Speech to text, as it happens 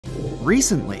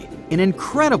Recently, an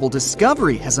incredible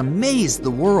discovery has amazed the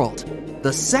world: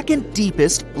 the second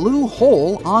deepest blue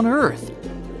hole on Earth.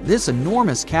 This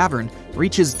enormous cavern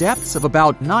reaches depths of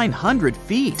about 900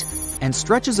 feet and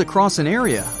stretches across an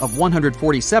area of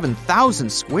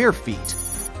 147,000 square feet.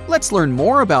 Let's learn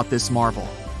more about this marvel.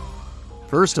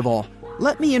 First of all,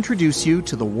 let me introduce you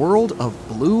to the world of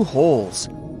blue holes,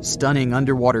 stunning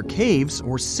underwater caves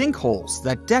or sinkholes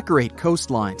that decorate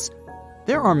coastlines.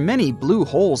 There are many blue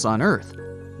holes on Earth.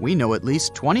 We know at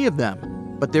least 20 of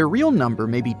them, but their real number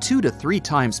may be 2 to 3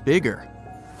 times bigger.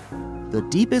 The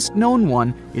deepest known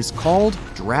one is called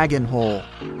Dragon Hole,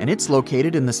 and it's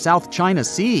located in the South China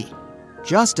Sea.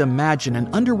 Just imagine an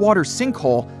underwater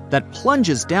sinkhole that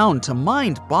plunges down to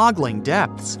mind-boggling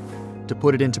depths. To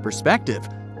put it into perspective,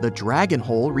 the Dragon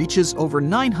Hole reaches over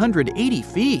 980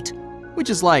 feet,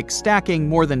 which is like stacking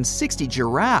more than 60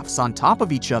 giraffes on top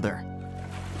of each other.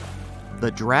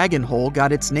 The Dragon Hole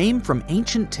got its name from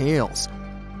ancient tales.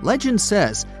 Legend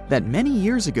says that many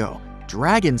years ago,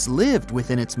 dragons lived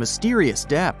within its mysterious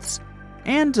depths.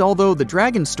 And although the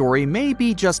dragon story may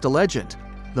be just a legend,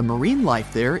 the marine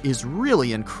life there is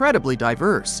really incredibly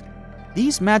diverse.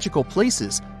 These magical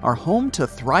places are home to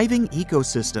thriving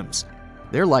ecosystems.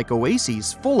 They're like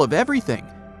oases full of everything,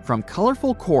 from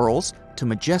colorful corals to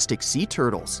majestic sea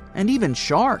turtles and even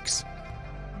sharks.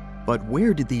 But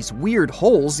where did these weird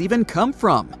holes even come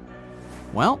from?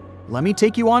 Well, let me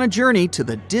take you on a journey to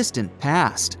the distant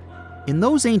past. In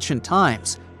those ancient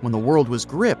times, when the world was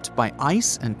gripped by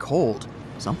ice and cold,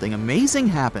 something amazing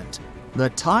happened.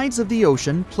 The tides of the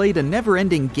ocean played a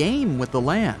never-ending game with the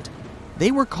land.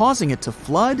 They were causing it to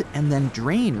flood and then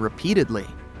drain repeatedly.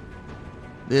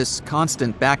 This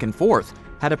constant back and forth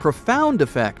had a profound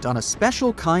effect on a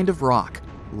special kind of rock,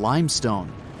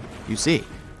 limestone. You see,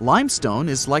 limestone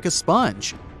is like a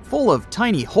sponge, full of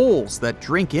tiny holes that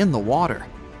drink in the water.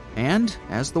 And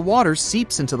as the water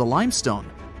seeps into the limestone,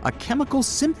 a chemical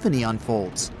symphony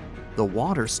unfolds. The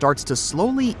water starts to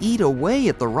slowly eat away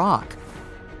at the rock.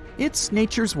 It's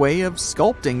nature's way of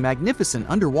sculpting magnificent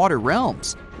underwater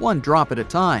realms, one drop at a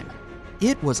time.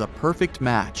 It was a perfect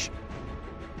match.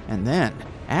 And then,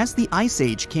 as the Ice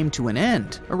Age came to an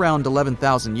end around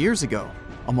 11,000 years ago,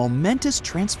 a momentous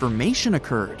transformation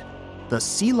occurred. The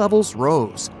sea levels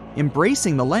rose,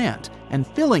 embracing the land and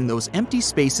filling those empty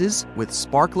spaces with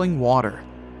sparkling water.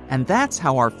 And that's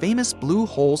how our famous blue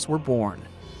holes were born.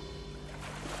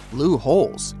 Blue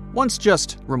holes, once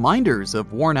just reminders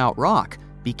of worn-out rock,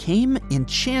 became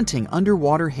enchanting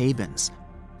underwater havens.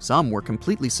 Some were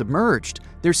completely submerged,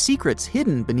 their secrets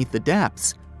hidden beneath the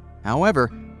depths.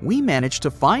 However, we managed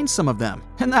to find some of them,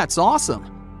 and that's awesome.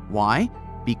 Why?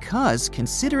 Because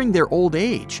considering their old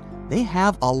age, they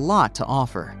have a lot to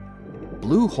offer.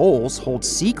 Blue holes hold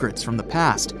secrets from the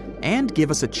past and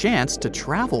give us a chance to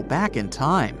travel back in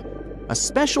time. A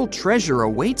special treasure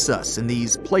awaits us in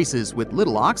these places with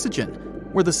little oxygen,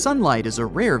 where the sunlight is a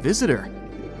rare visitor.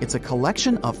 It's a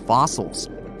collection of fossils,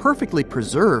 perfectly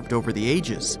preserved over the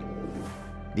ages.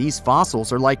 These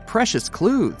fossils are like precious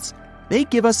clues. They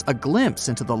give us a glimpse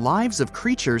into the lives of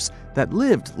creatures that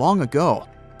lived long ago,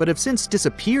 but have since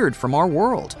disappeared from our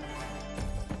world.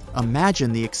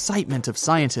 Imagine the excitement of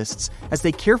scientists as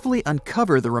they carefully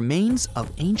uncover the remains of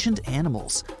ancient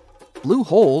animals. Blue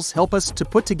holes help us to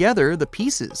put together the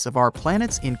pieces of our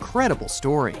planet's incredible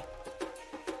story.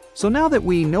 So now that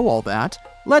we know all that,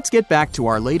 let's get back to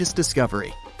our latest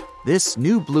discovery. This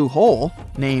new blue hole,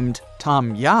 named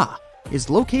Tam Ya, is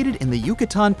located in the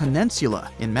Yucatan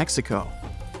Peninsula in Mexico.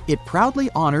 It proudly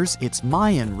honors its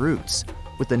Mayan roots,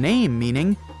 with the name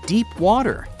meaning deep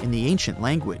water in the ancient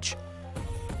language.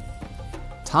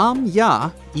 Tam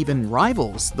Ya even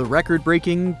rivals the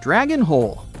record-breaking Dragon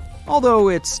Hole. Although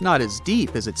it's not as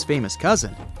deep as its famous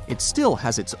cousin, it still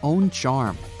has its own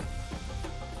charm.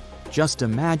 Just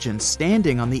imagine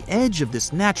standing on the edge of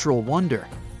this natural wonder,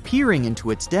 peering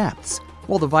into its depths,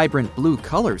 while the vibrant blue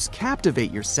colors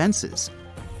captivate your senses.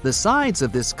 The sides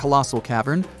of this colossal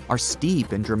cavern are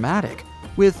steep and dramatic,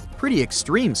 with pretty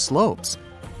extreme slopes.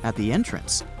 At the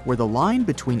entrance, where the line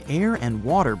between air and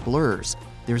water blurs,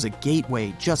 there's a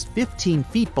gateway just 15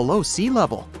 feet below sea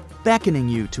level, beckoning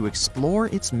you to explore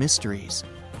its mysteries.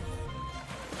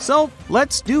 So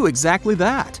let's do exactly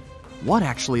that. What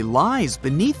actually lies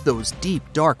beneath those deep,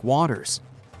 dark waters?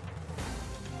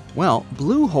 Well,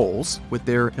 blue holes, with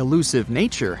their elusive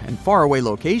nature and faraway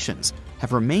locations,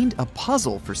 have remained a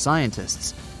puzzle for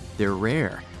scientists. They're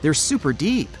rare, they're super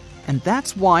deep, and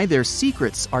that's why their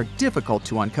secrets are difficult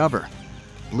to uncover.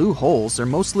 Blue holes are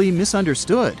mostly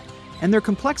misunderstood, and their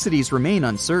complexities remain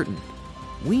uncertain.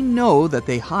 We know that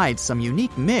they hide some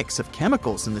unique mix of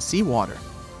chemicals in the seawater.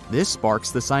 This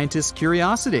sparks the scientists'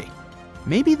 curiosity.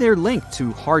 Maybe they're linked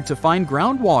to hard-to-find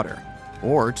groundwater,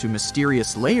 or to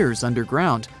mysterious layers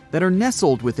underground that are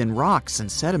nestled within rocks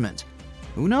and sediment.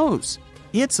 Who knows?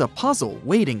 It's a puzzle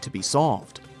waiting to be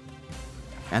solved.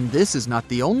 And this is not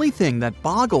the only thing that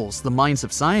boggles the minds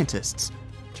of scientists.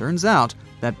 Turns out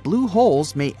that blue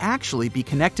holes may actually be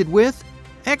connected with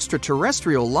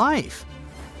extraterrestrial life.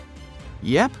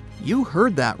 Yep, you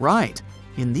heard that right.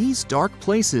 In these dark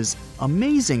places,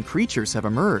 amazing creatures have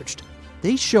emerged.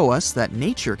 They show us that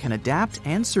nature can adapt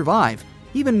and survive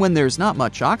even when there's not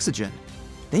much oxygen.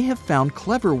 They have found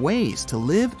clever ways to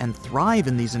live and thrive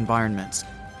in these environments,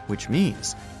 which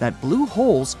means that blue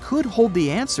holes could hold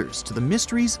the answers to the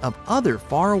mysteries of other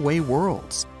faraway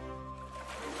worlds.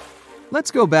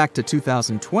 Let's go back to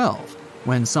 2012,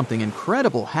 when something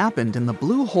incredible happened in the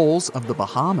blue holes of the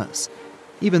Bahamas.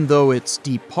 Even though its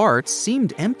deep parts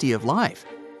seemed empty of life,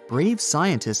 brave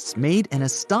scientists made an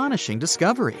astonishing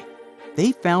discovery.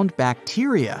 They found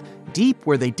bacteria deep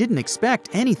where they didn't expect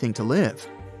anything to live.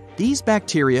 These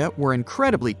bacteria were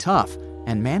incredibly tough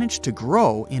and managed to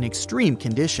grow in extreme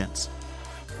conditions.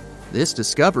 This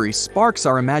discovery sparks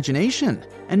our imagination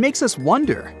and makes us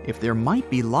wonder if there might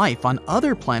be life on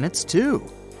other planets too.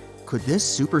 Could this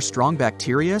super strong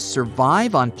bacteria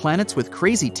survive on planets with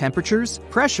crazy temperatures,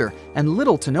 pressure, and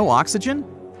little to no oxygen?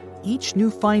 Each new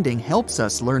finding helps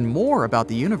us learn more about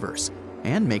the universe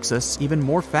and makes us even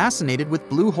more fascinated with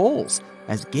blue holes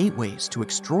as gateways to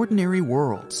extraordinary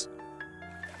worlds.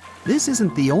 This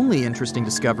isn't the only interesting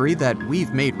discovery that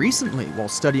we've made recently while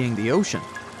studying the ocean.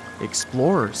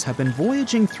 Explorers have been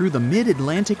voyaging through the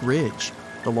mid-Atlantic Ridge,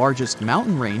 the largest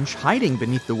mountain range hiding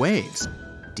beneath the waves.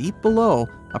 Deep below,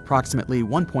 approximately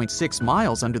 1.6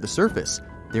 miles under the surface,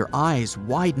 their eyes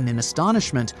widen in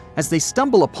astonishment as they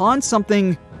stumble upon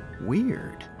something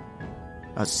weird.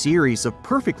 A series of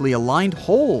perfectly aligned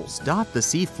holes dot the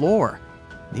sea floor.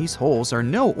 These holes are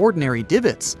no ordinary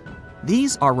divots.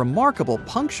 These are remarkable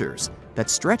punctures that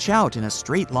stretch out in a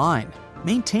straight line,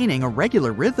 maintaining a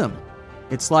regular rhythm.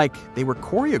 It's like they were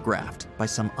choreographed by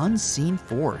some unseen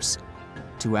force.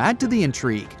 To add to the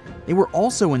intrigue, they were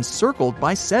also encircled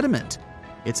by sediment.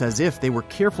 It's as if they were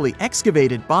carefully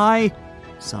excavated by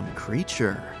some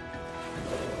creature.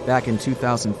 Back in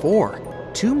 2004,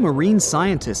 2 marine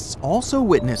scientists also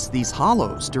witnessed these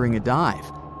hollows during a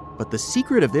dive, but the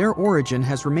secret of their origin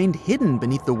has remained hidden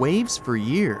beneath the waves for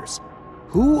years.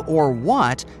 Who or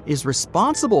what is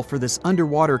responsible for this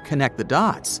underwater connect the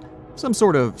dots? Some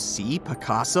sort of sea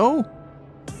Picasso?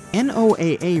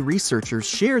 NOAA researchers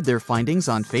shared their findings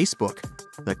on Facebook.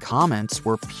 The comments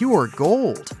were pure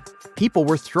gold. People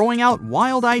were throwing out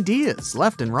wild ideas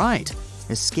left and right.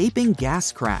 Escaping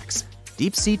gas cracks,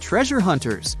 deep-sea treasure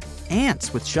hunters,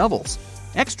 ants with shovels,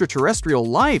 extraterrestrial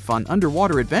life on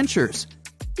underwater adventures,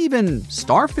 even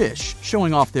starfish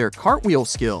showing off their cartwheel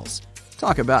skills.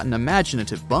 Talk about an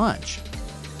imaginative bunch.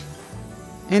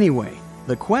 Anyway,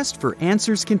 the quest for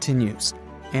answers continues.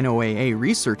 NOAA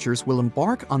researchers will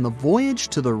embark on the Voyage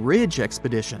to the Ridge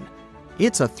expedition.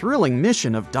 It's a thrilling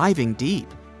mission of diving deep,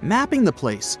 mapping the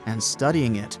place, and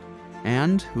studying it.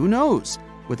 And who knows,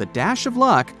 with a dash of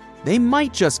luck, they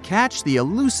might just catch the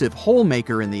elusive hole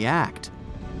maker in the act.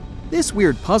 This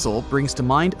weird puzzle brings to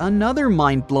mind another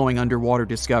mind-blowing underwater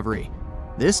discovery.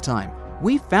 This time,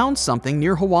 we found something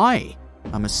near Hawaii,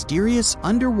 a mysterious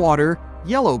underwater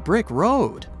yellow brick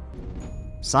road.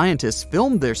 Scientists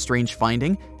filmed their strange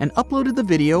finding and uploaded the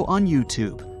video on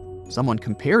YouTube. Someone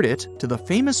compared it to the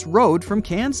famous road from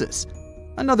Kansas.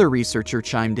 Another researcher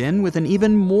chimed in with an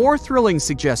even more thrilling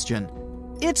suggestion.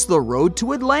 It's the road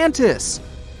to Atlantis!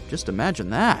 Just imagine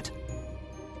that.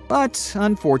 But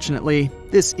unfortunately,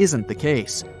 this isn't the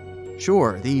case.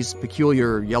 Sure, these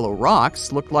peculiar yellow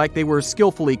rocks looked like they were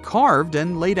skillfully carved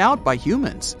and laid out by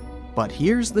humans. But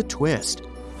here's the twist.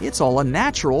 It's all a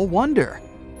natural wonder.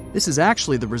 This is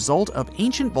actually the result of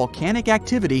ancient volcanic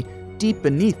activity deep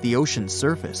beneath the ocean's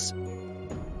surface.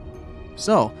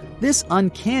 So, this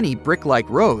uncanny brick-like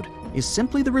road is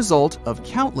simply the result of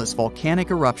countless volcanic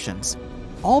eruptions,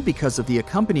 all because of the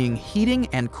accompanying heating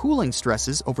and cooling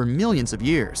stresses over millions of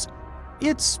years.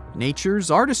 It's nature's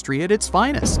artistry at its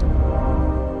finest.